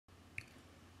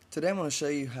Today I'm going to show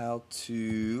you how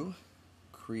to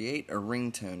create a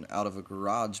ringtone out of a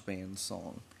GarageBand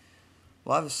song.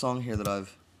 Well, I have a song here that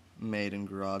I've made in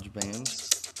GarageBand.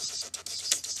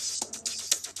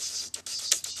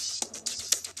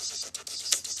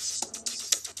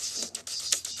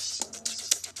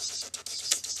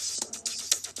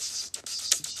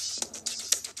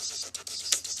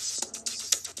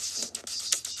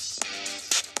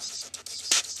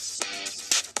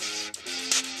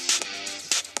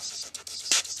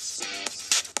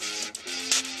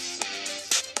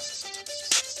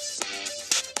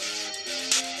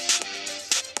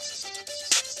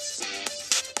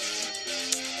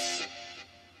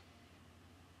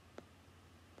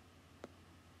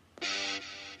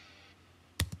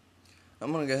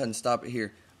 I'm going to go ahead and stop it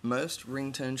here. Most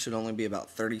ringtones should only be about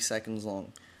 30 seconds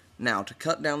long. Now, to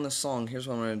cut down the song, here's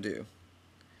what I'm going to do.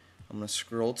 I'm going to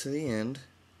scroll to the end,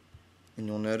 and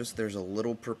you'll notice there's a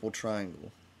little purple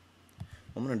triangle.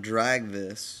 I'm going to drag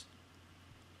this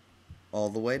all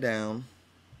the way down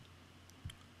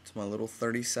to my little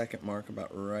 30-second mark about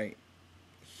right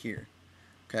here.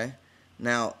 Okay?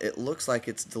 Now, it looks like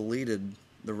it's deleted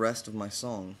the rest of my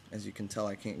song. As you can tell,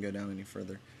 I can't go down any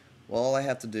further. Well, all I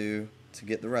have to do to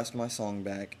get the rest of my song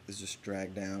back is just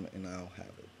drag down and I'll have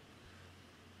it.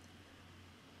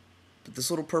 But this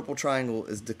little purple triangle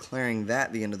is declaring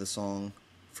that the end of the song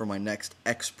for my next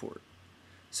export.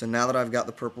 So now that I've got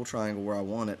the purple triangle where I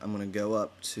want it, I'm going to go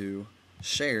up to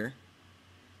Share,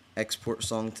 Export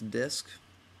Song to Disk.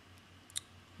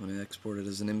 I'm going to export it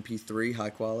as an MP3, high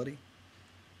quality.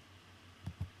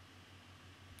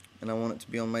 And I want it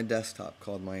to be on my desktop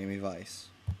called Miami Vice.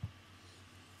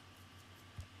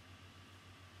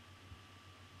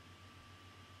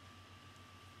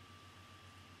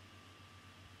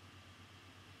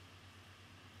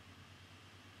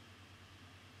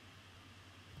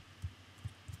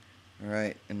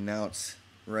 Alright, and now it's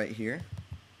right here.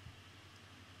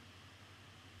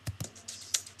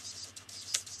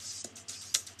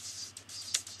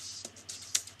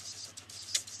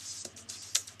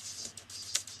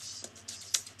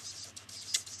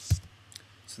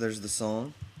 So there's the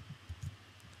song.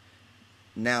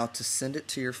 Now to send it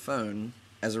to your phone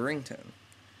as a ringtone,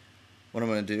 what I'm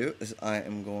going to do is I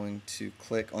am going to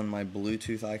click on my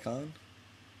Bluetooth icon,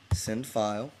 send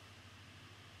file.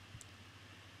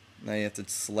 Now you have to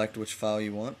select which file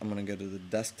you want. I'm going to go to the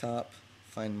desktop,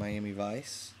 find Miami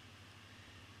Vice,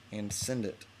 and send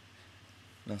it.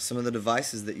 Now some of the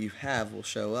devices that you have will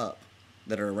show up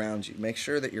that are around you. Make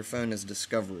sure that your phone is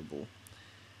discoverable.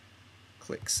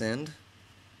 Click send.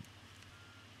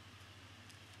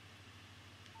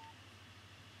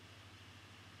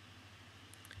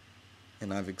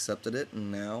 And I've accepted it,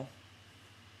 and now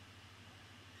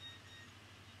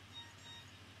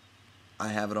I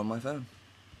have it on my phone.